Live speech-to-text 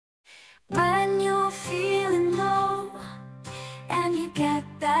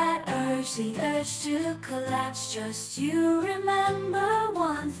urge, the urge to collapse. Just you remember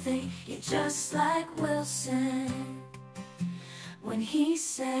one thing, you're just like Wilson when he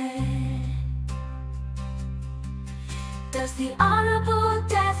said, does the Honorable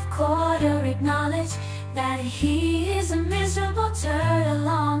Death Quarter acknowledge that he is a miserable turd?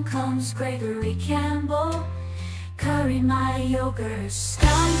 Along comes Gregory Campbell, curry my yogurt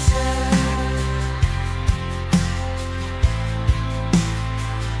stunter.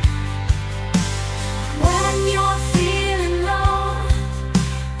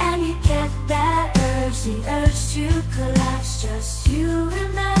 The urge to collapse, just you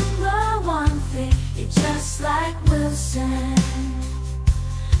remember one thing, you're just like Wilson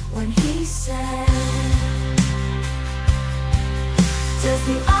when he said, does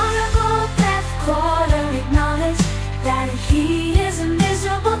the Honorable Death Quarter acknowledge that he is a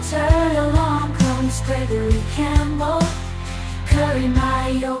miserable turd? Along comes Gregory Campbell, curry my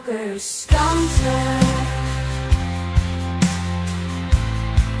yogurt stunter.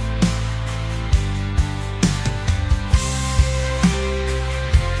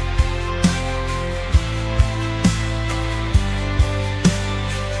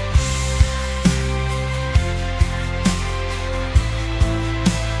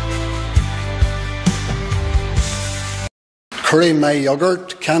 Curry my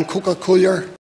yogurt, can Coca-Cola.